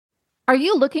Are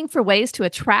you looking for ways to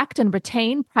attract and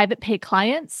retain private pay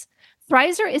clients?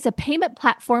 Thrizer is a payment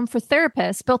platform for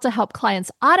therapists built to help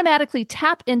clients automatically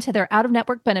tap into their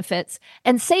out-of-network benefits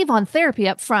and save on therapy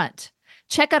up front.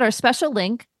 Check out our special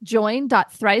link,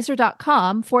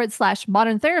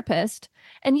 join.thrizer.com/modern therapist,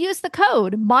 and use the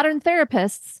code Modern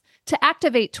Therapists to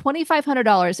activate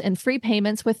 $2,500 in free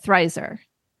payments with Thrizer.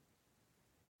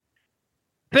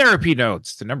 Therapy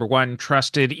Notes, the #1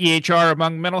 trusted EHR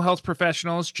among mental health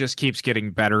professionals, just keeps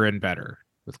getting better and better.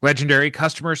 With legendary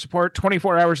customer support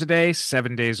 24 hours a day,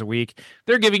 7 days a week,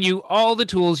 they're giving you all the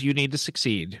tools you need to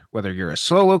succeed, whether you're a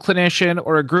solo clinician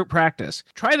or a group practice.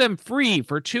 Try them free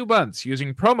for 2 months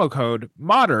using promo code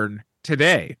MODERN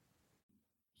today.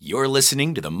 You're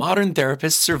listening to the Modern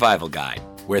Therapist Survival Guide,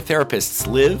 where therapists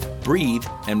live, breathe,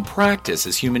 and practice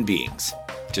as human beings.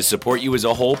 To support you as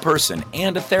a whole person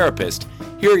and a therapist,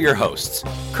 here are your hosts,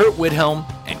 Kurt Widhelm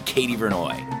and Katie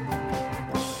Vernoy.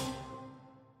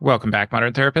 Welcome back,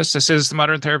 Modern Therapists. This is the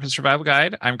Modern Therapist Survival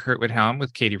Guide. I'm Kurt Widhelm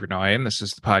with Katie Vernoy, and this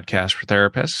is the podcast for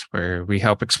therapists, where we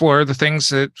help explore the things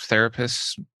that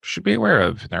therapists should be aware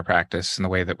of in their practice and the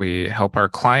way that we help our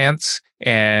clients,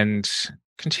 and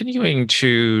continuing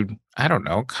to,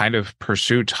 kind of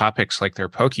pursue topics like their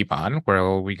Pokemon,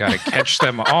 where we got to catch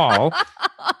them all.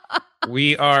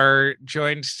 We are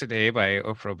joined today by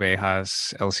Ofra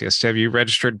Obejas, LCSW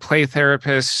registered play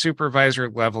therapist, supervisor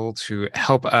level, to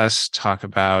help us talk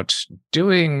about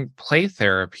doing play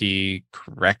therapy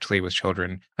correctly with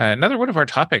children. Another one of our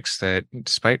topics that,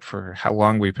 despite for how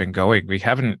long we've been going, we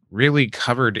haven't really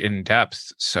covered in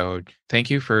depth. So thank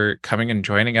you for coming and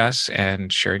joining us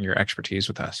and sharing your expertise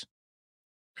with us.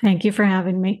 Thank you for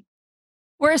having me.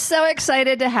 We're so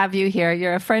excited to have you here.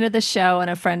 You're a friend of the show and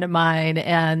a friend of mine,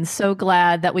 and so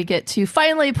glad that we get to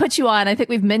finally put you on. I think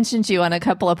we've mentioned you on a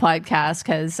couple of podcasts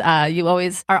because you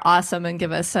always are awesome and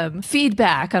give us some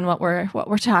feedback on what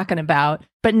we're talking about.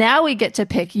 But now we get to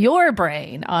pick your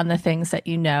brain on the things that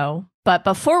you know. But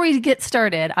before we get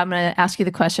started, I'm going to ask you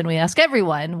the question we ask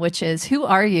everyone, which is, who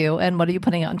are you and what are you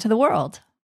putting out into the world?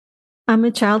 I'm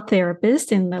a child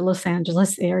therapist in the Los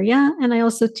Angeles area, and I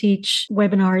also teach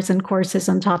webinars and courses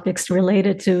on topics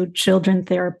related to children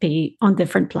therapy on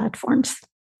different platforms.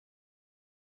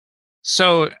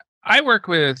 So I work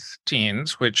with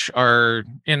teens, which are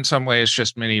in some ways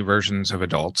just mini versions of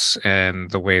adults, and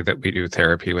the way that we do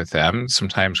therapy with them.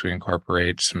 Sometimes we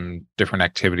incorporate some different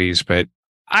activities, but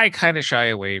I kind of shy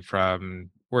away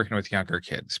from working with younger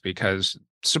kids because,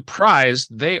 surprise,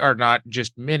 they are not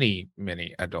just mini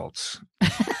adults.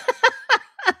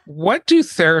 What do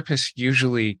therapists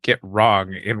usually get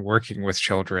wrong in working with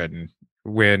children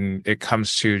when it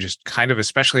comes to just kind of,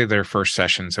 especially their first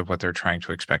sessions of what they're trying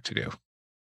to expect to do?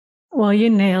 Well, you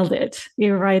nailed it.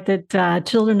 You're right that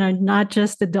children are not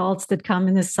just adults that come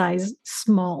in a size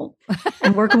small.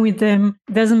 And working with them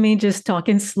doesn't mean just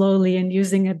talking slowly and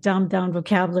using a dumbed down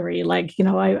vocabulary. Like,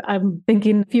 I'm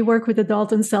thinking if you work with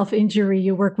adults on self-injury,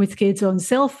 you work with kids on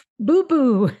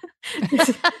self-boo-boo.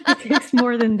 It takes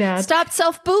more than that. Stop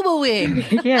self-boo-booing.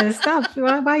 Yeah, stop.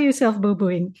 Why are you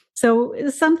self-boo-booing? So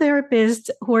some therapists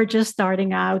who are just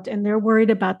starting out and they're worried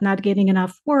about not getting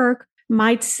enough work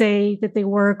might say that they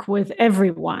work with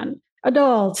everyone,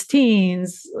 adults,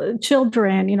 teens,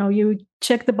 children. You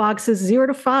check the boxes 0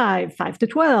 to 5, 5 to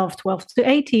 12, 12 to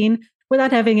 18,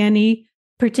 without having any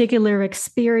particular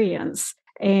experience.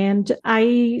 And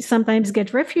I sometimes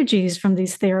get refugees from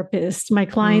these therapists, my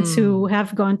clients who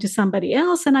have gone to somebody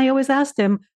else. And I always ask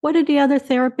them, what did the other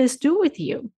therapists do with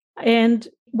you? And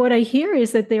what I hear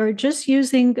is that they are just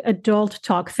using adult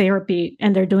talk therapy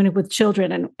and they're doing it with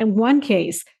children. And in one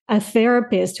case, a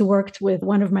therapist who worked with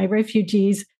one of my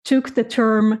refugees took the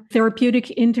term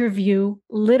therapeutic interview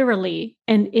literally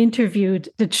and interviewed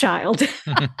the child.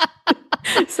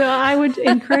 So I would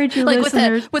encourage you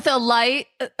listeners. With a light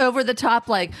over the top,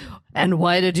 like, and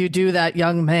why did you do that,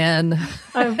 young man?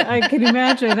 I can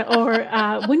imagine. Or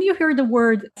when you hear the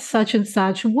word such and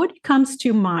such, what comes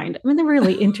to mind? I mean, they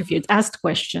really interviewed, asked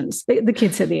questions. The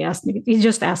kid said he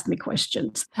just asked me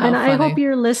questions. How funny. I hope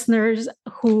your listeners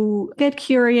who get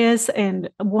curious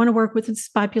and want to work with this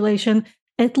population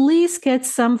at least get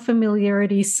some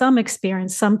familiarity, some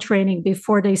experience, some training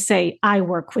before they say, I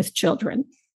work with children.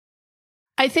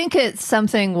 I think it's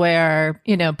something where,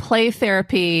 play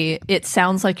therapy, it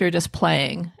sounds like you're just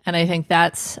playing. And I think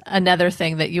that's another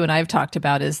thing that you and I have talked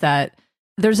about is that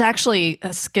there's actually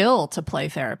a skill to play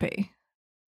therapy.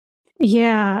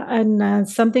 Yeah. And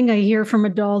something I hear from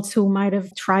adults who might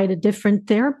have tried a different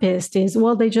therapist is,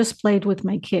 well, they just played with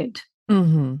my kid.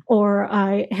 Mm-hmm. Or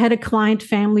I had a client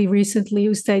family recently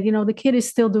who said, the kid is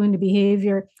still doing the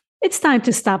behavior. it's time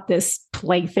to stop this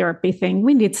play therapy thing.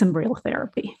 We need some real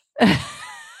therapy.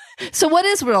 So what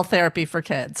is real therapy for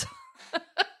kids?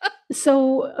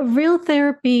 So real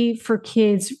therapy for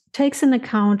kids takes into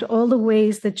account all the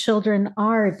ways that children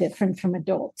are different from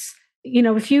adults.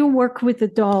 If you work with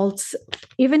adults,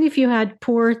 even if you had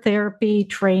poor therapy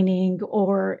training,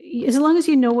 or as long as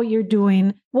you know what you're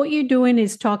doing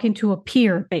is talking to a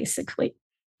peer, basically.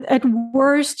 At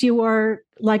worst, you are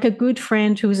like a good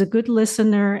friend who's a good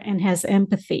listener and has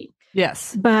empathy.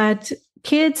 Yes. But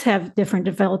kids have different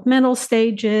developmental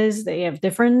stages. They have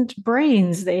different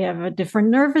brains. They have a different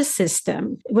nervous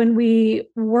system. When we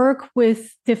work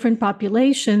with different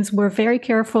populations, we're very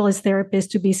careful as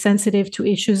therapists to be sensitive to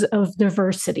issues of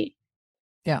diversity.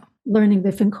 Yeah. Learning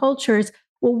different cultures.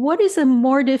 Well, what is a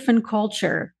more different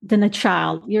culture than a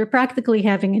child? You're practically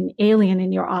having an alien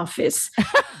in your office.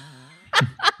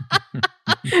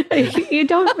 We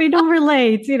don't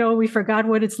relate. We forgot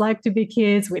what it's like to be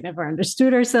kids. We never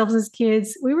understood ourselves as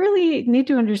kids. We really need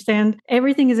to understand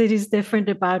everything is different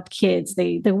about kids.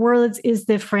 The world is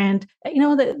different.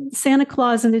 The Santa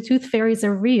Claus and the tooth fairies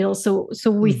are real. So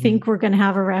we think we're going to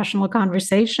have a rational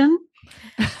conversation.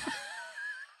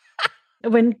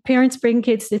 When parents bring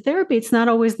kids to therapy, it's not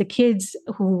always the kids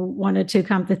who wanted to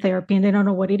come to therapy and they don't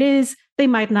know what it is. They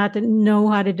might not know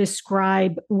how to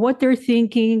describe what they're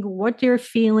thinking, what they're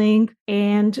feeling,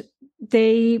 and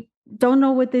they don't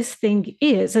know what this thing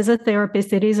is. As a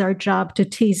therapist, it is our job to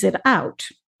tease it out.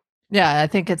 Yeah, I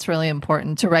think it's really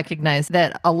important to recognize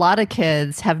that a lot of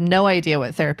kids have no idea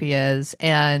what therapy is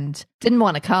and didn't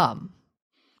want to come.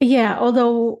 Yeah,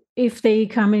 although if they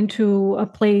come into a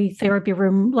play therapy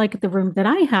room like the room that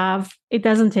I have, it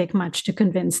doesn't take much to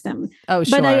convince them. Oh,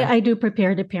 sure. But I do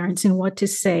prepare the parents in what to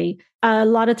say. A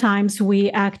lot of times we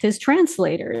act as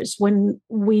translators. When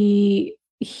we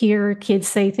hear kids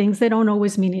say things, they don't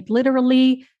always mean it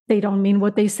literally. They don't mean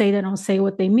what they say. They don't say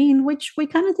what they mean, which we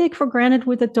kind of take for granted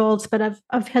with adults. But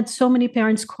I've had so many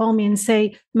parents call me and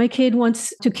say, my kid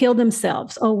wants to kill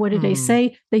themselves. Oh, what did they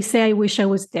say? They say, I wish I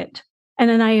was dead. And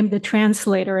then I am the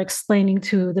translator explaining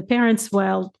to the parents,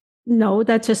 well, no,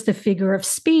 that's just a figure of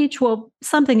speech. Well,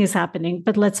 something is happening,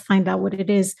 but let's find out what it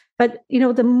is. But,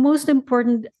 the most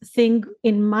important thing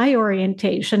in my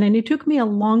orientation, and it took me a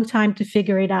long time to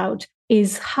figure it out,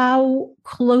 is how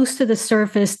close to the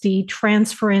surface the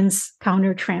transference,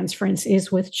 countertransference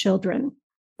is with children.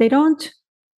 They don't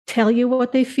tell you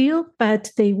what they feel,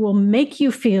 but they will make you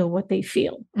feel what they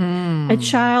feel. A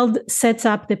child sets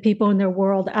up the people in their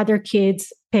world, other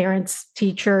kids, parents,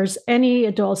 teachers, any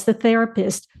adults, the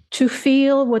therapist, to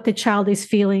feel what the child is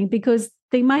feeling, because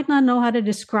they might not know how to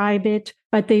describe it,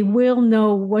 but they will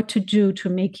know what to do to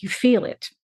make you feel it.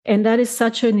 And that is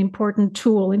such an important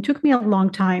tool. It took me a long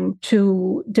time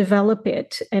to develop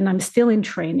it, and I'm still in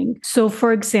training. So,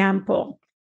 for example,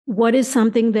 what is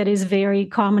something that is very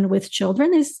common with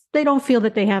children is they don't feel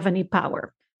that they have any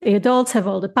power. The adults have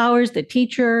all the powers, the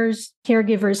teachers,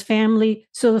 caregivers, family.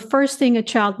 So the first thing a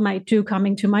child might do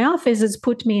coming to my office is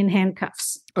put me in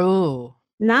handcuffs. Oh.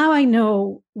 Now I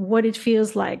know what it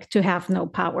feels like to have no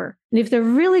power. And if they're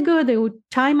really good, they would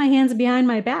tie my hands behind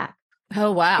my back.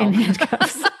 Oh, wow. In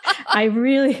handcuffs. I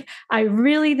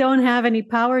really don't have any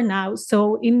power now.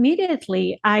 So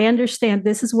immediately I understand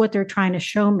this is what they're trying to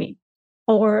show me.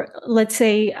 Or let's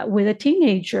say with a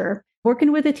teenager,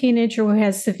 working with a teenager who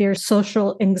has severe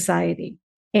social anxiety.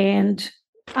 And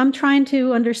I'm trying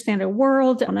to understand a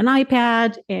world on an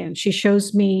iPad, and she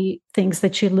shows me things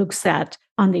that she looks at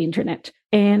on the internet.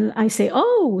 And I say,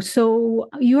 oh, so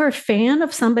you're a fan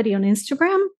of somebody on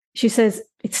Instagram? She says,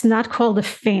 it's not called a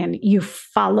fan. You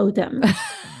follow them.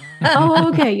 Oh,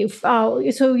 okay.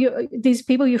 These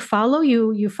people you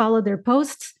follow their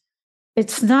posts.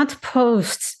 It's not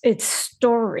posts, it's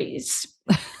stories.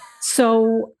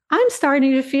 So I'm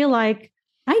starting to feel like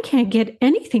I can't get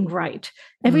anything right.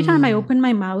 Every time I open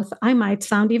my mouth, I might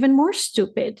sound even more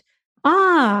stupid.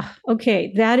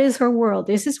 Okay, that is her world.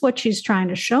 This is what she's trying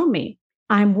to show me.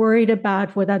 I'm worried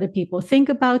about what other people think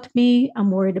about me.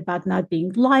 I'm worried about not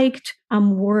being liked.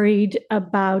 I'm worried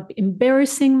about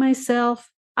embarrassing myself.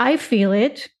 I feel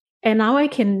it, and now I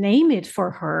can name it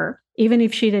for her, even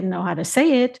if she didn't know how to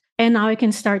say it. And now I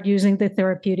can start using the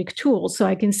therapeutic tools. So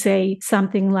I can say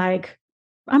something like,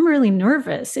 I'm really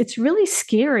nervous. It's really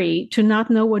scary to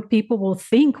not know what people will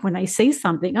think when I say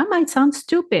something. I might sound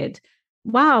stupid.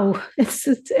 Wow,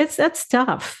 that's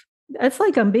tough. it's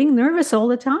like I'm being nervous all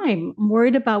the time. I'm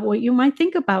worried about what you might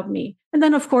think about me. And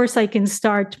then, of course, I can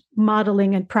start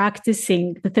modeling and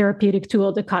practicing the therapeutic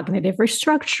tool, the cognitive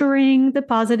restructuring, the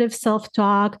positive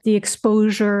self-talk, the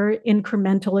exposure,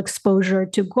 incremental exposure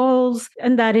to goals.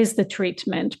 And that is the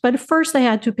treatment. But first, I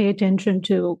had to pay attention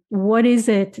to what is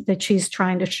it that she's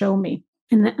trying to show me.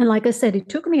 And like I said, it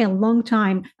took me a long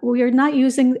time. We are not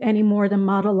using anymore the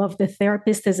model of the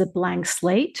therapist as a blank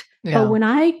slate. Yeah. But when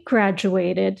I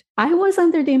graduated, I was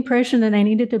under the impression that I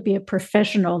needed to be a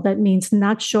professional. That means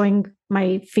not showing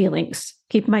my feelings,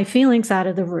 keep my feelings out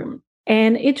of the room.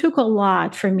 And it took a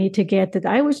lot for me to get that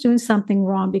I was doing something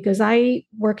wrong because I,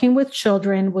 working with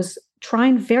children, was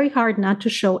trying very hard not to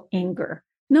show anger.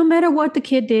 No matter what the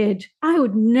kid did, I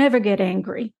would never get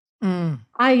angry.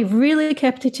 I really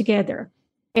kept it together.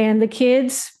 And the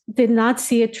kids did not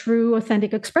see a true,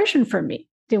 authentic expression from me.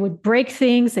 They would break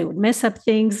things, they would mess up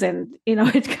things. And,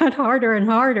 it got harder and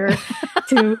harder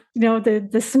to,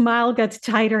 the smile got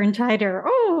tighter and tighter.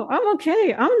 Oh, I'm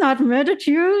okay. I'm not mad at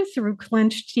you through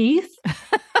clenched teeth.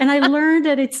 And I learned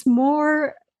that it's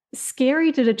more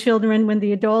scary to the children when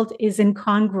the adult is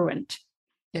incongruent.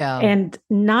 Yeah. And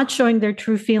not showing their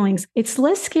true feelings. It's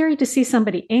less scary to see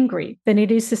somebody angry than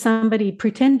it is to somebody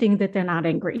pretending that they're not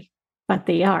angry, but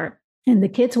they are. And the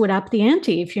kids would up the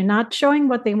ante. If you're not showing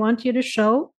what they want you to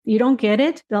show, you don't get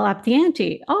it, they'll up the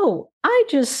ante. Oh, I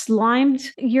just slimed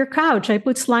your couch. I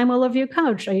put slime all over your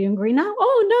couch. Are you angry now?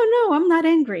 Oh, no, I'm not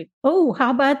angry. Oh,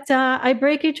 how about I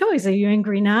break your toys? Are you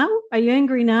angry now? Are you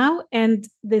angry now? And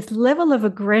this level of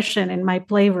aggression in my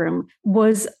playroom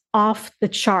was off the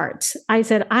charts. I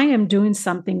said, I am doing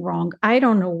something wrong. I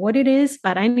don't know what it is,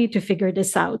 but I need to figure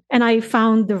this out. And I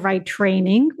found the right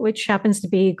training, which happens to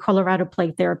be Colorado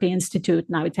Play Therapy Institute.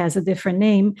 Now it has a different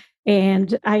name.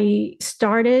 And I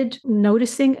started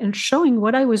noticing and showing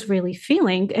what I was really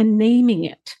feeling and naming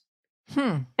it.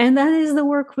 And that is the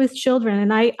work with children.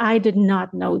 And I did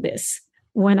not know this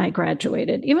when I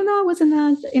graduated, even though I was in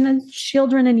a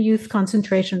children and youth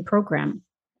concentration program.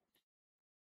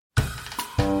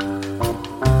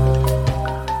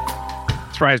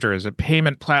 Thrizer is a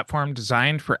payment platform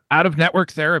designed for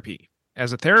out-of-network therapy.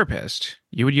 As a therapist,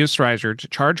 you would use Thrizer to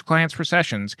charge clients for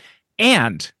sessions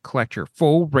and collect your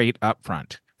full rate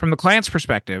upfront. From the client's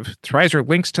perspective, Thrizer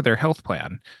links to their health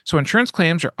plan, so insurance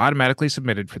claims are automatically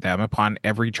submitted for them upon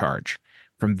every charge.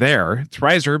 From there,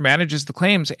 Thrizer manages the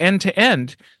claims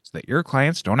end-to-end so that your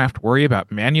clients don't have to worry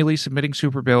about manually submitting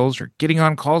super bills or getting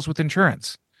on calls with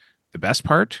insurance. The best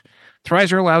part?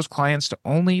 Thrizer allows clients to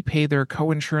only pay their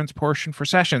co-insurance portion for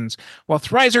sessions, while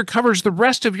Thrizer covers the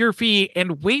rest of your fee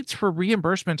and waits for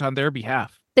reimbursement on their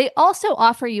behalf. They also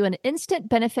offer you an instant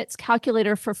benefits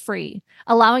calculator for free,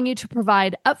 allowing you to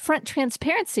provide upfront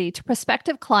transparency to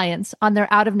prospective clients on their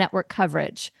out-of-network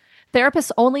coverage.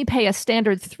 Therapists only pay a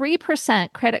standard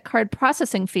 3% credit card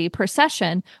processing fee per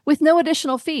session with no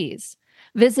additional fees.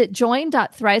 Visit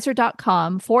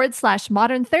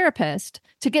join.thrizer.com/modern therapist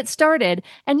to get started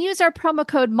and use our promo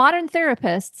code Modern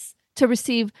Therapists to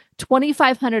receive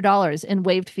 $2,500 in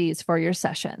waived fees for your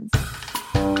sessions.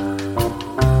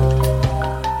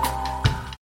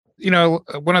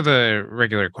 One of the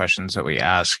regular questions that we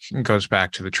ask goes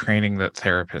back to the training that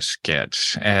therapists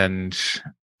get. And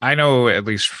I know, at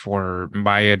least for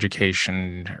my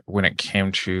education, when it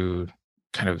came to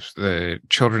kind of the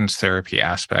children's therapy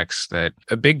aspects, that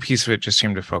a big piece of it just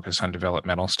seemed to focus on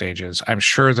developmental stages. I'm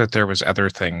sure that there was other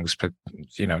things, but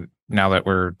now that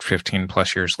we're 15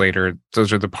 plus years later,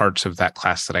 those are the parts of that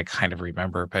class that I kind of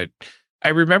remember. But I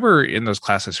remember in those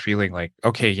classes feeling like,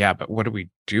 okay, yeah, but what do we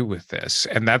do with this?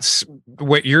 And that's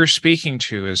what you're speaking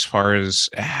to as far as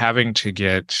having to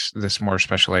get this more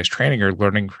specialized training or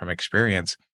learning from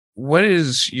experience. What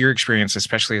is your experience,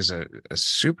 especially as a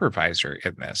supervisor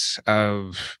in this,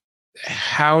 of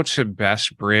how to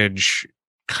best bridge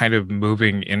kind of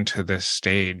moving into this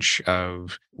stage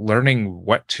of learning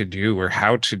what to do or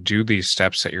how to do these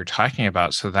steps that you're talking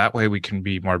about, so that way we can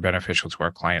be more beneficial to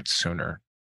our clients sooner?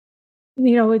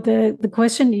 The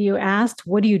question you asked,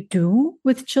 what do you do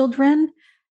with children?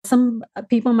 Some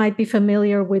people might be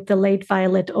familiar with the late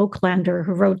Violet Oaklander,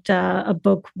 who wrote a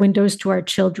book, Windows to Our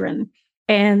Children.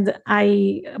 And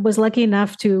I was lucky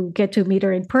enough to get to meet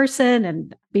her in person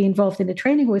and be involved in the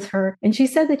training with her. And she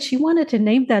said that she wanted to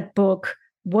name that book,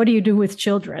 What Do You Do with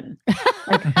Children?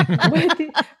 Like,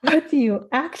 what do you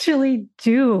actually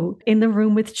do in the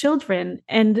room with children?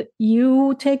 And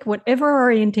you take whatever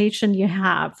orientation you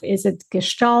have. Is it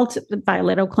Gestalt?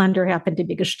 Violet Oaklander happened to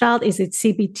be Gestalt. Is it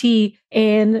CBT?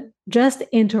 And just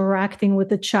interacting with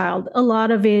the child. A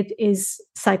lot of it is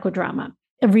psychodrama.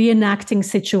 reenacting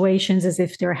situations as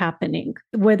if they're happening,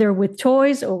 whether with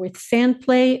toys or with sand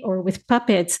play or with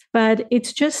puppets. But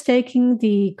it's just taking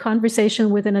the conversation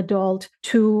with an adult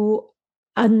to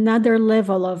another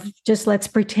level of just let's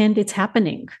pretend it's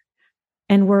happening.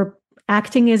 And we're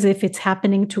acting as if it's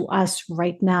happening to us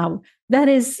right now. That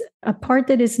is a part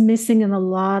that is missing in a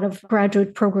lot of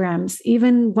graduate programs,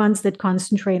 even ones that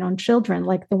concentrate on children,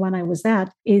 like the one I was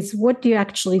at, is what do you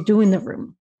actually do in the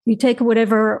room? You take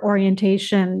whatever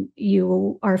orientation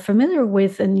you are familiar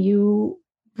with and you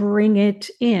bring it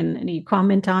in and you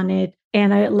comment on it.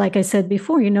 And like I said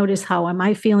before, you notice how am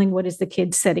I feeling? What is the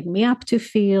kid setting me up to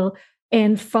feel?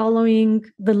 And following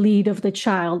the lead of the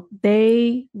child,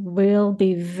 they will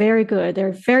be very good.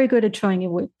 They're very good at showing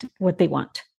you what they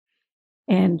want.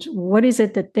 And what is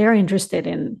it that they're interested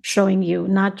in showing you?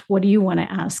 Not what do you want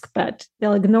to ask, but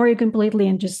they'll ignore you completely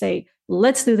and just say,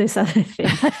 let's do this other thing.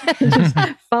 Just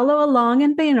follow along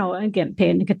and, again,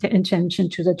 paying attention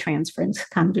to the transference,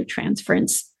 conduit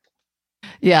transference.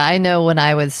 Yeah, I know when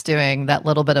I was doing that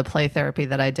little bit of play therapy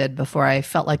that I did before I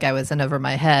felt like I was in over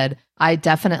my head, I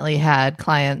definitely had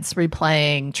clients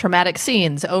replaying traumatic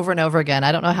scenes over and over again.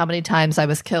 I don't know how many times I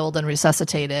was killed and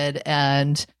resuscitated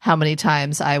and how many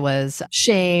times I was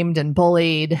shamed and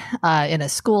bullied in a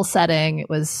school setting. It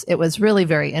was really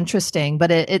very interesting. But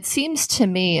it seems to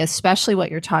me, especially what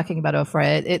you're talking about,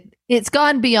 Ofra, it's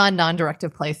gone beyond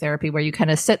non-directive play therapy where you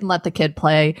kind of sit and let the kid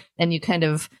play and you kind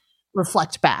of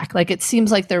reflect back. Like it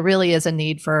seems like there really is a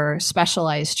need for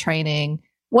specialized training.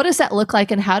 What does that look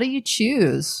like and how do you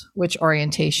choose which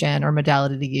orientation or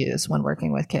modality to use when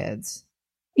working with kids?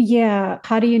 Yeah.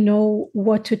 How do you know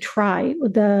what to try?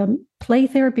 The play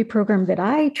therapy program that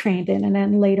I trained in and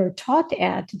then later taught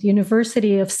at the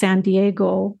University of San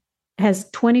Diego has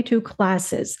 22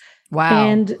 classes. Wow.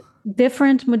 And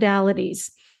different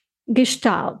modalities,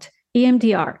 Gestalt,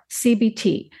 EMDR,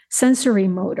 CBT, sensory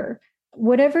motor,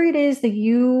 whatever it is that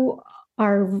you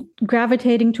are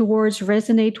gravitating towards,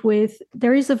 resonate with,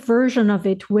 there is a version of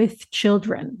it with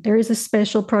children. There is a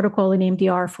special protocol in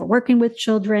EMDR for working with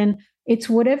children. It's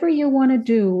whatever you want to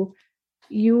do.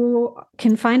 You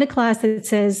can find a class that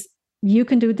says you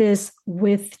can do this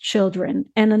with children.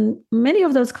 And in many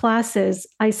of those classes,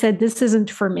 I said, this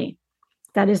isn't for me.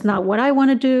 That is not what I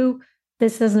want to do.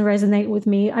 This doesn't resonate with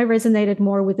me. I resonated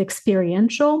more with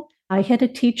experiential. I had a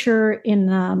teacher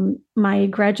in my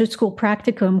graduate school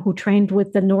practicum who trained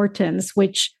with the Nortons,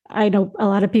 which I know a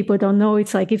lot of people don't know.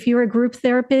 It's like if you're a group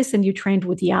therapist and you trained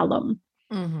with Yalom.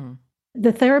 Mm-hmm.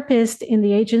 The therapist in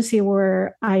the agency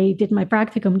where I did my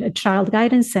practicum, a child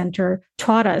guidance center,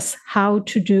 taught us how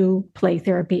to do play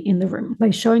therapy in the room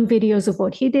by showing videos of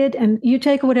what he did. And you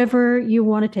take whatever you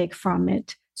want to take from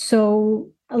it.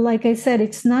 So, like I said,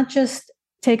 it's not just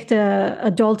take the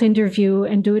adult interview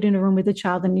and do it in a room with the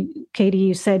child. And Katie,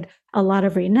 you said a lot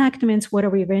of reenactments. What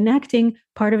are we reenacting?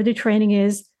 Part of the training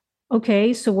is,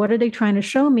 okay, so what are they trying to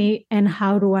show me? And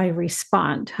how do I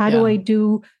respond? How do I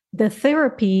do the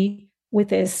therapy with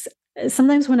this?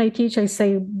 Sometimes when I teach, I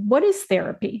say, what is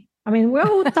therapy? I mean, we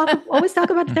always talk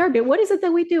about therapy. What is it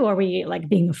that we do? Are we like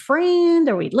being a friend?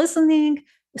 Are we listening?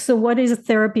 So what is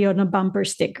therapy on a bumper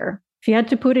sticker? If you had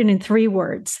to put it in 3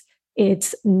 words,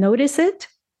 it's notice it,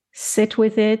 sit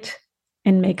with it,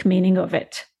 and make meaning of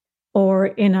it. Or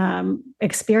in an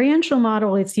experiential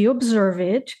model, it's you observe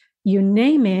it, you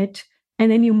name it,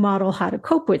 and then you model how to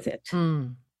cope with it.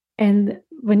 Mm. And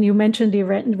when you mentioned the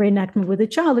reenactment with the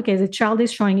child, okay, the child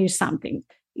is showing you something.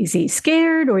 Is he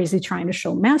scared or is he trying to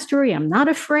show mastery? I'm not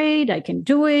afraid, I can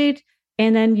do it.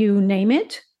 And then you name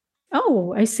it.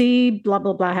 Oh, I see blah,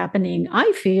 blah, blah happening.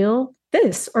 I feel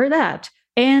this or that.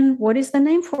 And what is the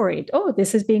name for it? Oh,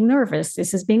 this is being nervous.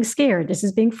 This is being scared. This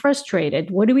is being frustrated.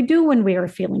 What do we do when we are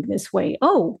feeling this way?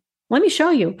 Oh, let me show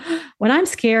you. When I'm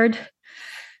scared,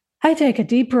 I take a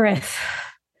deep breath.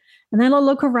 And then I'll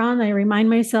look around. I remind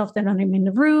myself that I'm in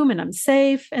the room and I'm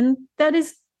safe. And that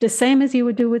is the same as you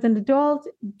would do with an adult,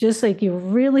 just like you're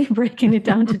really breaking it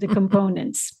down to the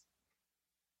components.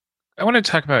 I want to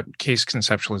talk about case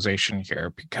conceptualization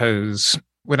here because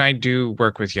when I do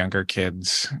work with younger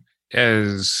kids,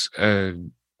 as a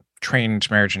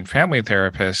trained marriage and family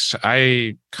therapist,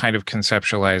 I kind of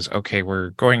conceptualize, okay, we're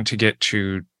going to get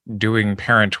to doing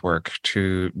parent work,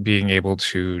 to being able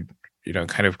to,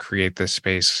 kind of create this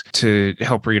space to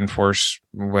help reinforce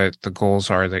what the goals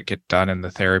are that get done in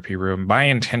the therapy room. My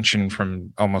intention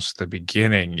from almost the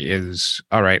beginning is,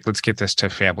 all right, let's get this to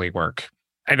family work.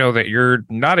 I know that you're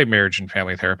not a marriage and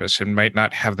family therapist and might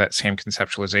not have that same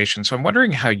conceptualization. So I'm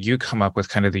wondering how you come up with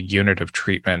kind of the unit of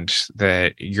treatment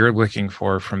that you're looking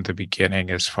for from the beginning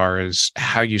as far as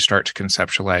how you start to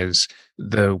conceptualize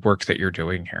the work that you're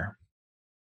doing here.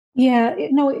 Yeah,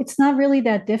 no, it's not really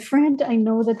that different. I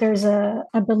know that there's a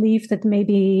belief that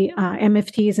maybe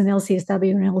MFTs and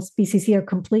LCSW and LPCC are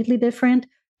completely different.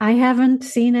 I haven't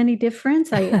seen any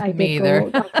difference. I Me did either.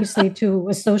 go, obviously, to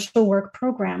a social work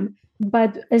program,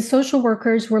 but as social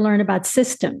workers, we're learning about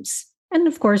systems. And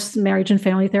of course, marriage and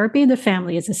family therapy, the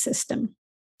family is a system.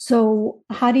 So,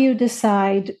 how do you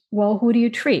decide, well, who do you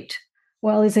treat?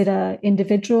 Well, is it an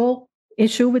individual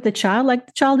issue with the child? Like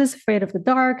the child is afraid of the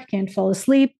dark, can't fall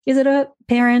asleep. Is it a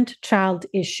parent child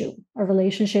issue, a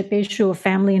relationship issue, a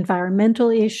family environmental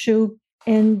issue?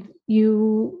 And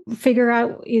you figure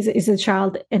out, is the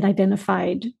child an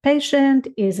identified patient?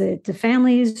 Is it the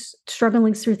family's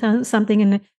struggling through something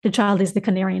and the child is the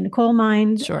canary in the coal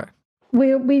mine? Sure.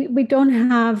 We don't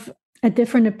have a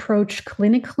different approach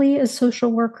clinically as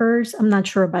social workers. I'm not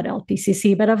sure about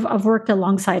LPCC, but I've worked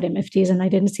alongside MFTs and I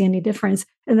didn't see any difference.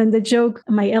 And then the joke,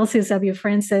 my LCSW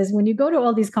friend says, when you go to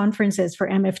all these conferences for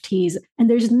MFTs and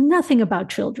there's nothing about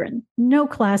children, no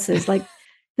classes, like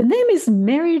the name is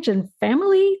marriage and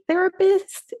family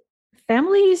therapist.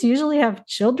 Families usually have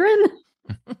children.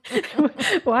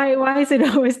 Why is it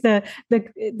always the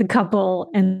couple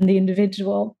and the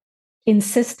individual? In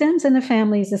systems, and the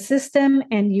family is a system,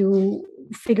 and you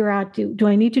figure out, do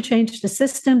I need to change the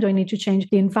system? Do I need to change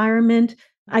the environment?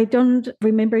 I don't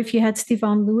remember if you had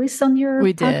Stefan Lewis on your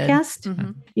podcast.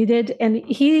 Mm-hmm. You did. And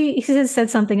he said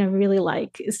something I really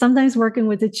like. Sometimes working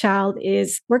with a child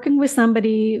is working with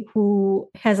somebody who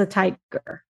has a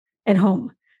tiger at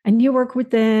home, and you work with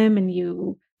them and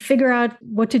you figure out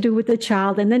what to do with the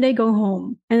child. And then they go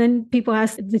home. And then people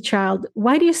ask the child,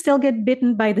 why do you still get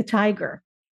bitten by the tiger?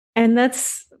 And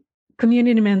that's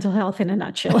community mental health in a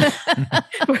nutshell.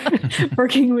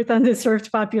 Working with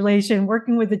underserved population,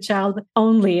 working with the child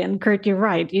only. And Kurt, you're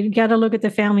right. You got to look at the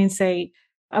family and say,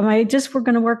 we're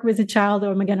going to work with the child,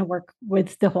 or am I going to work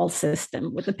with the whole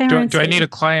system, with the parents? Do I need a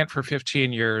client for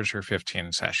 15 years or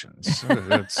 15 sessions?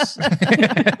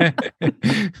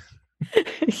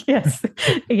 Yes.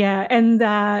 Yeah. And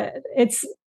it's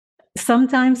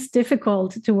sometimes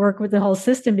difficult to work with the whole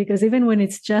system, because even when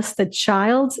it's just the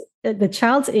child's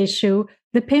issue,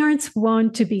 the parents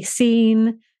want to be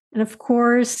seen. And of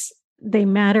course, they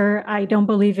matter. I don't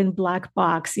believe in black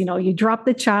box. You drop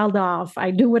the child off.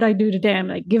 I do what I do to them,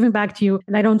 like give him back to you,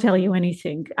 and I don't tell you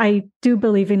anything. I do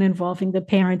believe in involving the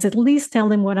parents, at least tell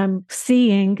them what I'm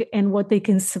seeing and what they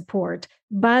can support.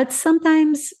 But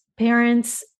sometimes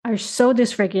parents are so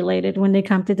dysregulated when they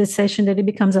come to the session that it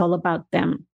becomes all about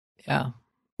them. Yeah.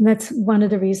 And that's one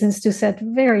of the reasons to set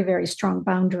very, very strong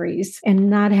boundaries and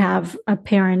not have a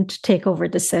parent take over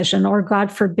the session, or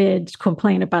God forbid,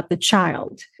 complain about the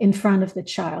child in front of the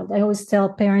child. I always tell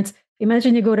parents,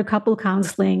 imagine you go to couple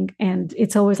counseling and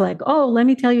it's always like, oh, let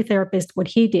me tell you, therapist, what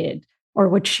he did or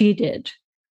what she did.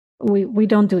 We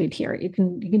don't do it here. You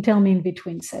can tell me in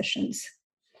between sessions.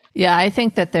 Yeah, I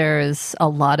think that there's a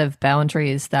lot of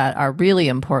boundaries that are really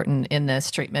important in this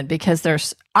treatment, because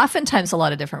there's oftentimes a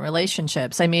lot of different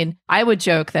relationships. I mean, I would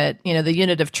joke that, the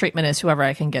unit of treatment is whoever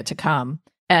I can get to come.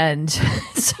 And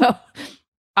so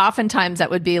oftentimes that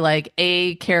would be like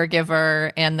a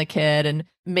caregiver and the kid, and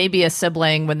maybe a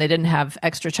sibling when they didn't have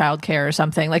extra childcare or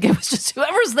something. Like it was just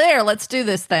whoever's there, let's do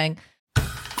this thing.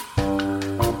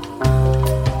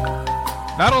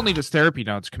 Not only does Therapy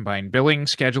Notes combine billing,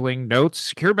 scheduling, notes,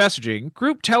 secure messaging,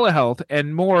 group telehealth,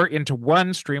 and more into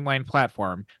one streamlined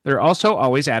platform, they're also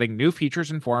always adding new features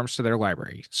and forms to their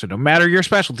library. So no matter your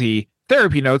specialty,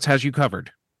 Therapy Notes has you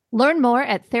covered. Learn more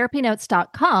at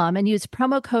therapynotes.com and use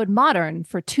promo code MODERN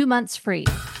for 2 months free.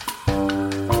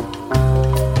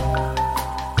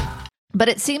 But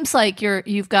it seems like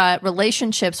you've got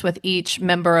relationships with each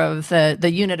member of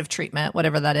the unit of treatment,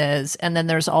 whatever that is. And then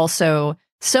there's also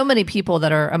so many people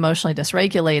that are emotionally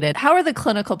dysregulated. How are the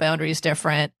clinical boundaries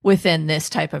different within this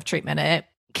type of treatment?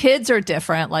 Kids are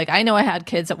different. Like I know I had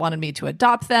kids that wanted me to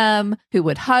adopt them, who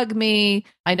would hug me.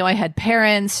 I know I had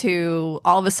parents who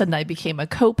all of a sudden I became a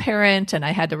co-parent and I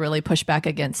had to really push back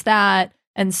against that.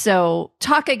 And so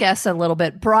talk, I guess, a little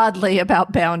bit broadly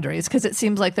about boundaries, because it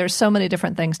seems like there's so many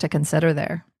different things to consider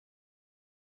there.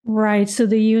 Right. So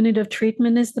the unit of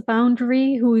treatment is the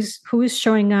boundary. Who is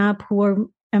showing up?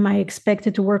 Am I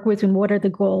expected to work with, and what are the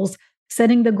goals?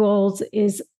 Setting the goals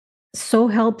is so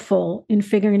helpful in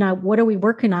figuring out, what are we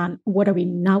working on? What are we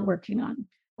not working on?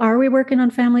 Are we working on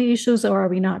family issues or are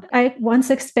we not? I once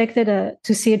expected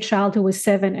to see a child who was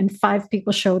 7 and 5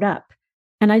 people showed up.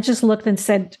 And I just looked and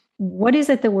said, what is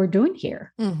it that we're doing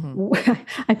here? Mm-hmm.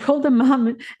 I pulled the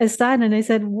mom aside and I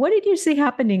said, what did you see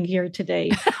happening here today?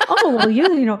 Oh, well,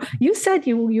 you said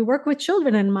you work with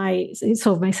children, and my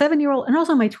 7-year-old, and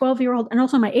also my 12-year-old, and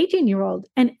also my 18-year-old,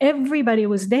 and everybody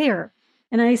was there.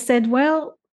 And I said,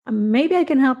 well, maybe I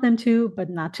can help them too, but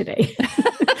not today.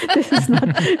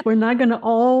 We're not going to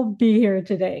all be here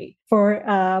today for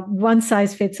a one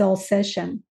size fits all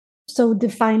session. So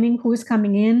defining who's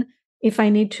coming in, if I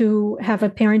need to have a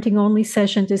parenting only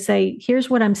session to say, here's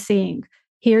what I'm seeing,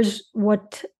 here's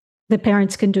what the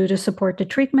parents can do to support the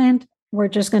treatment, we're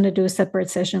just going to do a separate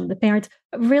session with the parents.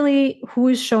 Really, who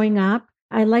is showing up?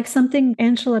 I like something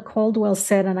Angela Caldwell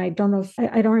said, and I don't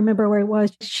remember where it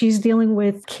was. She's dealing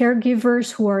with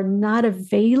caregivers who are not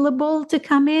available to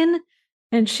come in.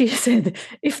 And she said,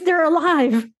 if they're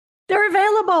alive, they're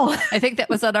available. I think that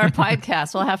was on our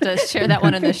podcast. We'll have to share that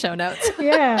one in the show notes.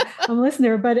 Yeah, I'm a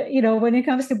listener. But, when it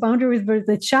comes to boundaries with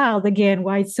the child, again,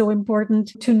 why it's so important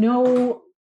to know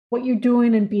what you're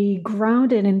doing and be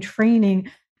grounded in training.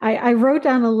 I wrote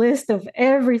down a list of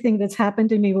everything that's happened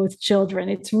to me with children.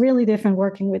 It's really different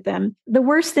working with them. The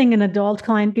worst thing an adult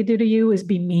client could do to you is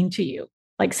be mean to you.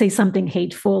 Like say something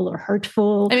hateful or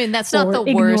hurtful. I mean, that's not the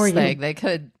worst thing. They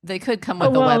could come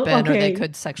with a weapon, or they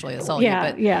could sexually assault you.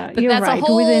 But that's right. A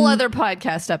whole other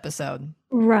podcast episode.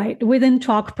 Right. Within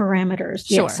talk parameters.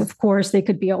 Sure. Yes, of course. They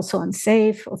could be also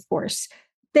unsafe. Of course,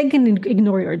 they can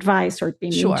ignore your advice or be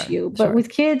mean to you. But with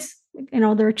kids,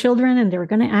 they're children and they're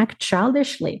going to act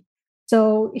childishly.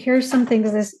 So here's some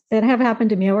things that have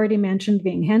happened to me. I already mentioned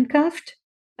being handcuffed.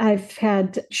 I've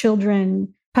had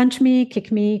children punch me,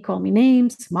 kick me, call me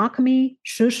names, mock me,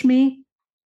 shush me,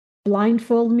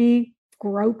 blindfold me,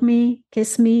 grope me,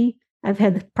 kiss me. I've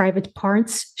had private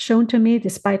parts shown to me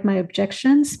despite my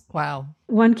objections. Wow.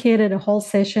 One kid at a whole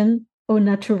session, au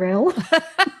naturel.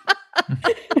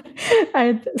 I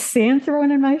had sand thrown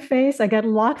in my face. I got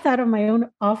locked out of my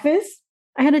own office.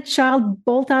 I had a child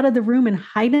bolt out of the room and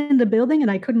hide in the building, and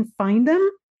I couldn't find them.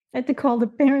 I had to call the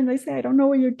parent. I say, I don't know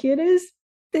where your kid is.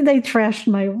 They trashed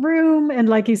my room. And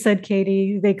like you said,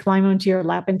 Katie, they climb onto your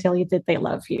lap and tell you that they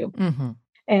love you. Mm-hmm.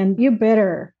 And you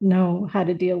better know how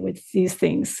to deal with these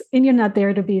things. And you're not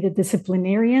there to be the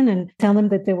disciplinarian and tell them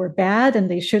that they were bad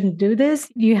and they shouldn't do this.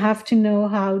 You have to know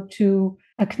how to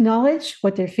acknowledge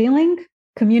what they're feeling,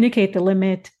 communicate the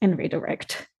limit, and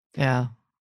redirect. Yeah.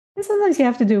 And sometimes you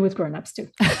have to do it with grown-ups too.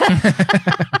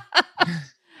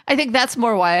 I think that's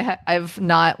more why I've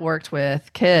not worked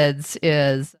with kids,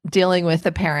 is dealing with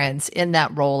the parents in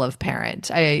that role of parent.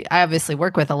 I obviously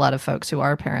work with a lot of folks who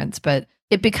are parents, but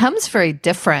it becomes very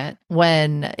different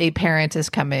when a parent is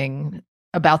coming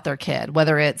about their kid,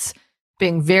 whether it's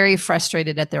being very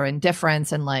frustrated at their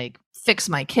indifference and like, fix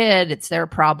my kid, it's their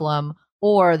problem,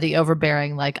 or the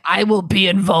overbearing, like, I will be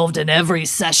involved in every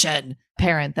session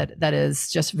parent that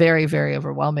is just very, very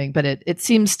overwhelming. But it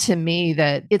seems to me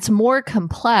that it's more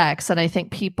complex, and I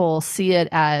think people see it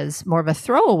as more of a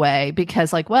throwaway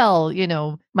because, like, well,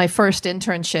 my first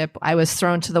internship, I was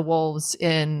thrown to the wolves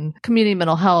in community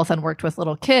mental health and worked with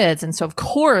little kids. And so of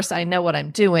course I know what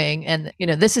I'm doing. And,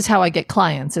 this is how I get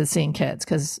clients, is seeing kids,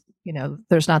 because,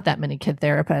 there's not that many kid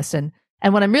therapists.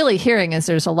 And what I'm really hearing is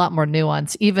there's a lot more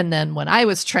nuance, even than when I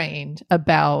was trained,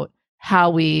 about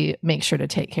how we make sure to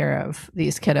take care of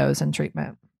these kiddos in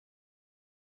treatment.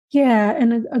 Yeah.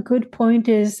 And a good point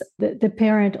is the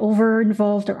parent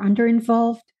over-involved or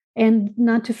under-involved, and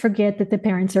not to forget that the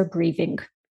parents are grieving.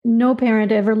 No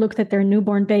parent ever looked at their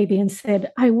newborn baby and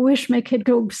said, I wish my kid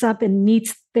grows up and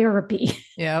needs therapy.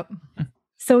 Yep.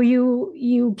 So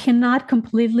you cannot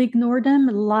completely ignore them.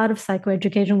 A lot of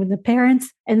psychoeducation with the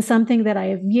parents. And something that I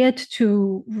have yet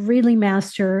to really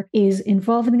master is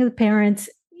involving the parents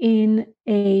in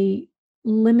a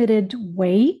limited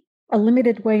way,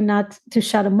 not to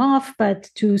shut them off, but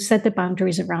to set the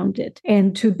boundaries around it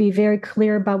and to be very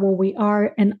clear about what we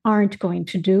are and aren't going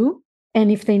to do.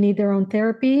 And if they need their own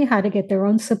therapy, how to get their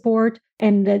own support,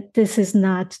 and that this is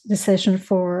not the session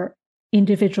for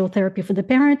individual therapy for the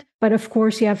parent. But of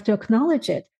course, you have to acknowledge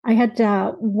it. I had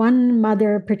one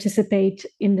mother participate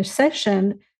in the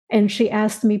session, and she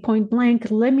asked me point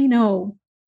blank, let me know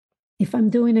if I'm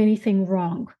doing anything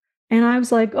wrong. And I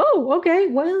was like, oh, okay,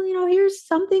 well, here's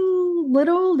something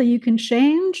little that you can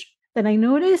change that I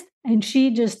noticed. And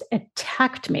she just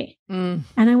attacked me. And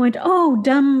I went, oh,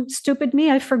 dumb, stupid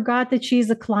me. I forgot that she's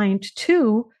a client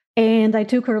too. And I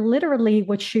took her literally.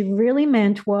 What she really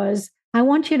meant was, I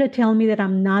want you to tell me that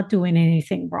I'm not doing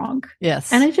anything wrong.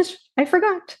 Yes. And I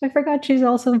forgot. I forgot she's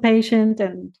also a patient.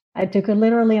 And I took her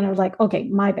literally, and I was like, okay,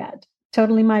 my bad.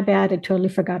 Totally my bad. I totally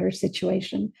forgot her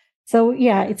situation. So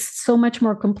yeah, it's so much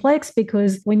more complex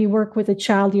because when you work with a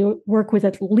child, you work with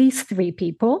at least 3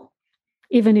 people.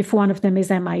 Even if one of them is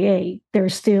MIA,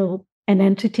 there's still an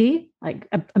entity, like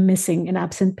a missing, an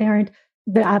absent parent.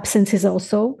 The absence is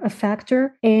also a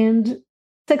factor, and it's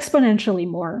exponentially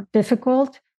more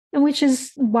difficult. And which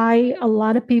is why a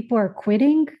lot of people are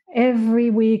quitting. Every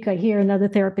week I hear another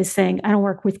therapist saying, I don't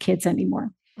work with kids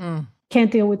anymore.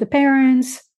 Can't deal with the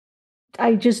parents.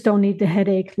 I just don't need the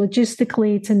headache.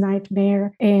 Logistically, it's a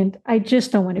nightmare. And I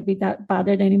just don't want to be that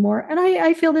bothered anymore. And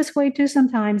I feel this way too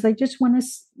sometimes. I just want to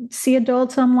see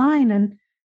adults online and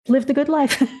live the good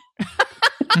life.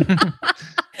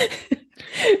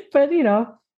 But,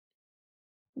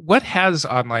 What has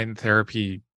online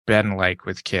therapy been like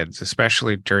with kids,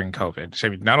 especially during COVID? So,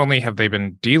 I mean, not only have they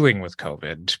been dealing with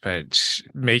COVID, but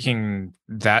making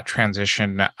that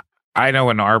transition. I know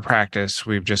in our practice,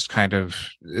 we've just kind of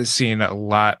seen a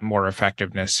lot more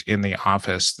effectiveness in the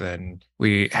office than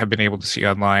we have been able to see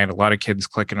online. A lot of kids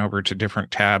clicking over to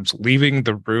different tabs, leaving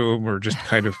the room, or just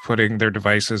kind of putting their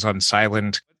devices on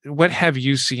silent. What have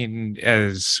you seen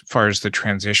as far as the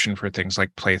transition for things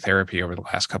like play therapy over the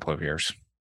last couple of years?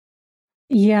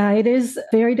 Yeah, it is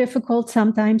very difficult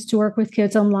sometimes to work with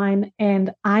kids online,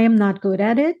 and I am not good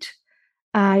at it.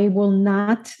 I will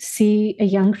not see a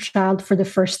young child for the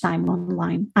first time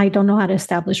online. I don't know how to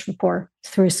establish rapport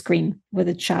through a screen with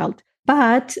a child.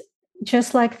 But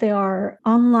just like there are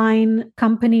online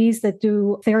companies that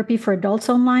do therapy for adults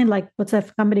online, like what's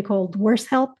that company called? Worse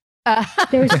Help.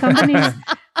 There's companies,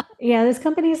 there's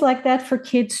companies like that for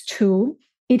kids too.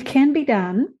 It can be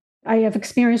done. I have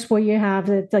experience where you have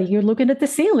that you're looking at the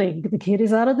ceiling, the kid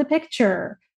is out of the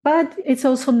picture. But it's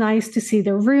also nice to see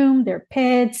their room, their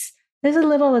pets. There's a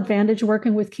little advantage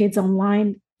working with kids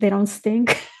online. They don't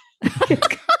stink.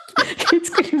 Kids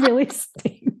can really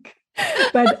stink.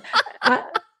 But I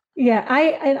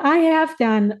have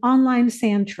done online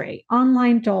sand tray,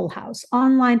 online dollhouse,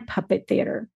 online puppet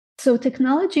theater. So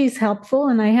technology is helpful.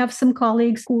 And I have some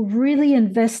colleagues who really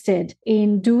invested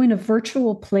in doing a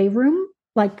virtual playroom,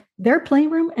 like their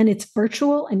playroom, and it's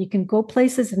virtual and you can go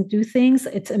places and do things.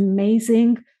 It's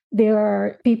amazing. There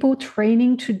are people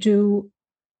training to do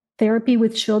therapy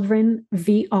with children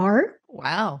VR.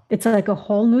 Wow. It's like a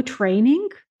whole new training.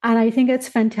 And I think it's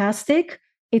fantastic.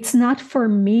 It's not for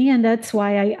me. And that's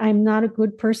why I'm not a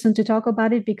good person to talk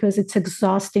about it, because it's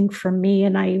exhausting for me.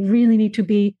 And I really need to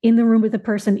be in the room with the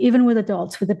person, even with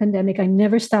adults with the pandemic. I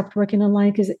never stopped working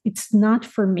online because it's not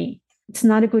for me. It's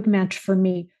not a good match for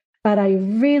me. But I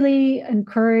really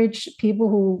encourage people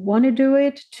who want to do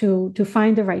it to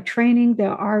find the right training. There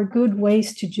are good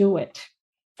ways to do it.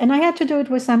 And I had to do it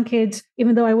with some kids,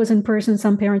 even though I was in person.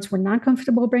 Some parents were not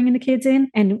comfortable bringing the kids in,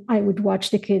 and I would watch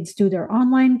the kids do their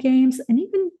online games. And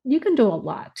even you can do a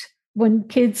lot. When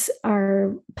kids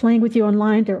are playing with you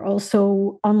online, they're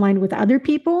also online with other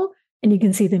people, and you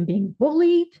can see them being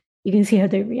bullied. You can see how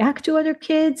they react to other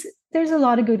kids. There's a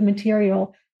lot of good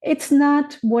material. It's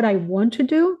not what I want to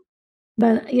do,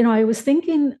 but I was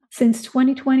thinking since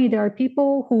 2020, there are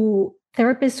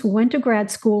therapists who went to grad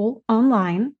school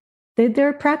online, did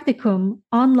their practicum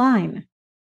online,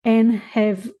 and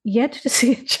have yet to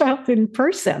see a child in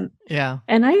person. Yeah.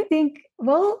 And I think,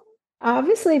 well,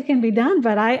 obviously it can be done,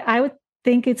 but I would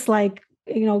think it's like,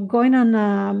 going on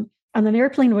an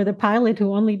airplane with a pilot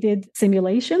who only did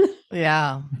simulation.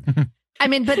 Yeah. I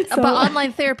mean, but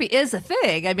online therapy is a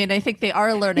thing. I mean, I think they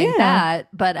are learning that,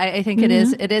 but I think it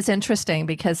is interesting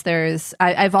because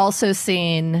I've also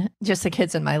seen just the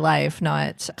kids in my life,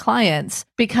 not clients,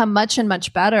 become much and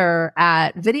much better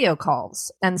at video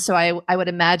calls. And so I would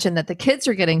imagine that the kids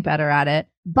are getting better at it.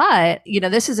 But,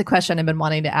 this is a question I've been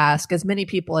wanting to ask as many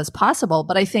people as possible.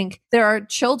 But I think there are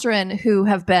children who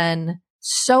have been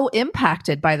so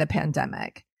impacted by the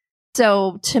pandemic.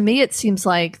 So to me, it seems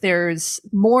like there's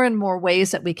more and more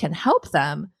ways that we can help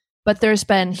them, but there's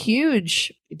been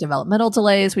huge developmental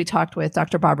delays. We talked with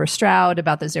Dr. Barbara Stroud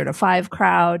about the 0 to 5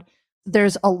 crowd.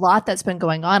 There's a lot that's been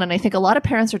going on. And I think a lot of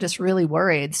parents are just really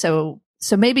worried. So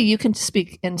maybe you can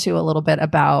speak into a little bit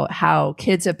about how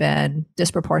kids have been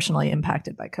disproportionately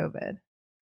impacted by COVID.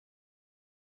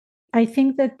 I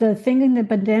think that the thing in the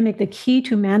pandemic, the key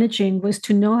to managing was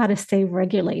to know how to stay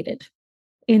regulated.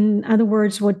 In other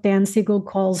words, what Dan Siegel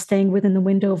calls staying within the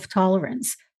window of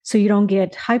tolerance. So you don't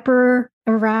get hyper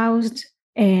aroused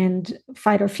and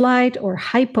fight or flight, or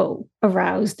hypo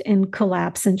aroused and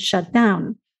collapse and shut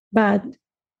down. But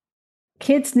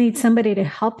kids need somebody to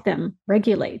help them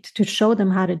regulate, to show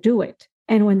them how to do it.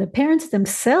 And when the parents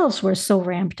themselves were so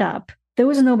ramped up, there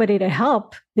was nobody to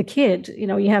help the kid.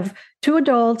 You have 2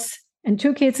 adults and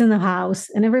 2 kids in the house,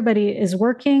 and everybody is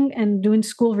working and doing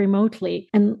school remotely.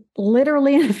 And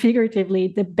literally and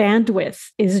figuratively, the bandwidth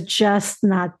is just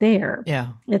not there.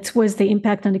 Yeah. It was the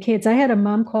impact on the kids. I had a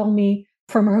mom call me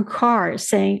from her car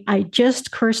saying, I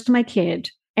just cursed my kid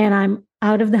and I'm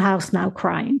out of the house now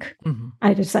crying. Mm-hmm.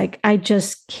 I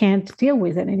just can't deal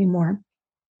with it anymore.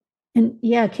 And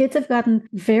yeah, kids have gotten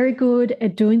very good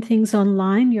at doing things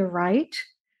online. You're right.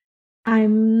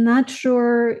 I'm not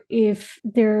sure if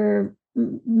they're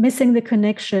missing the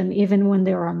connection even when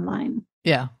they're online.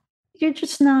 Yeah. You're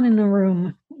just not in a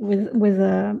room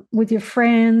with your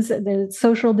friends. The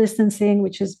social distancing,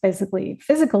 which is basically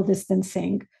physical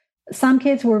distancing. Some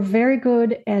kids were very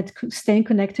good at staying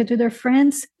connected to their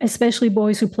friends, especially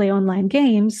boys who play online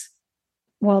games.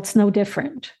 Well, it's no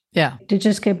different. Yeah. They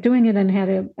just kept doing it and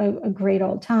had a great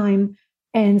old time.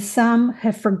 And some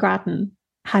have forgotten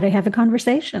how to have a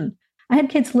conversation. I had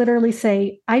kids literally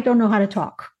say, I don't know how to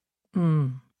talk.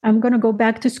 I'm going to go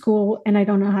back to school and I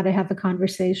don't know how to have a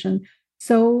conversation.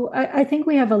 So I think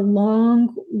we have a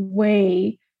long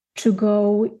way to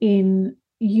go in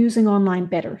using online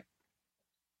better.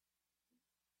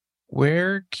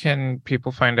 Where can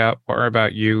people find out more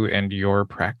about you and your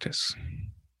practice?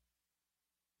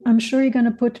 I'm sure you're going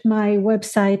to put my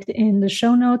website in the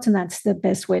show notes, and that's the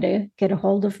best way to get a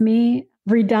hold of me.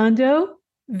 Redondo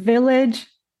Village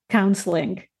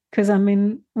Counseling, because I'm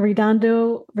in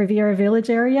Redondo, Riviera Village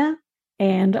area,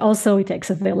 and also it takes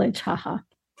a village. Haha.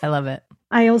 I love it.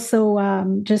 I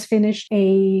also just finished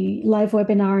a live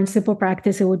webinar on Simple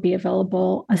Practice. It would be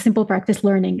available, a Simple Practice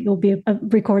Learning. It will be a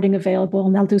recording available,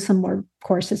 and I'll do some more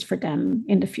courses for them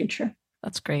in the future.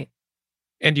 That's great.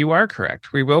 And you are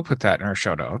correct. We will put that in our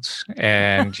show notes.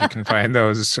 And you can find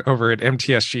those over at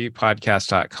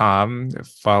mtsgpodcast.com.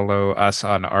 Follow us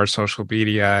on our social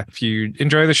media. If you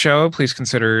enjoy the show, please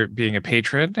consider being a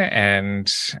patron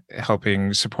and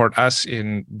helping support us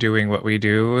in doing what we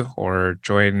do, or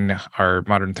join our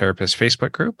Modern Therapist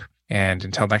Facebook group. And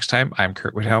until next time, I'm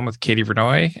Kurt Whithelm with Katie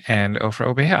Vernoy and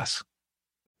Ofra Obejas.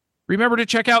 Remember to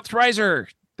check out Thrizer.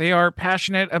 They are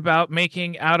passionate about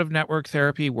making out-of-network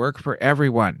therapy work for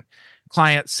everyone.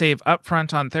 Clients save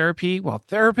upfront on therapy while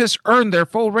therapists earn their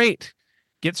full rate.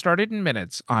 Get started in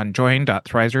minutes on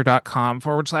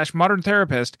join.thrizer.com/modern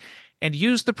therapist and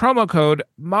use the promo code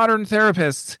Modern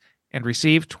Therapists and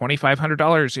receive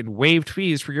 $2,500 in waived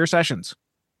fees for your sessions.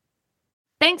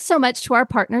 Thanks so much to our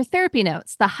partner, Therapy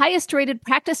Notes, the highest-rated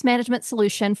practice management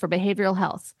solution for behavioral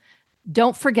health.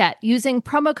 Don't forget, using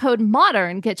promo code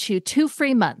MODERN gets you 2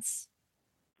 free months.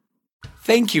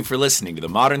 Thank you for listening to the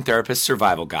Modern Therapist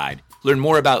Survival Guide. Learn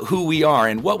more about who we are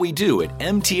and what we do at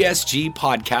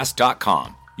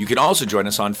mtsgpodcast.com. You can also join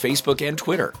us on Facebook and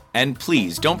Twitter. And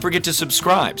please don't forget to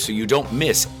subscribe so you don't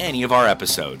miss any of our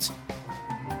episodes.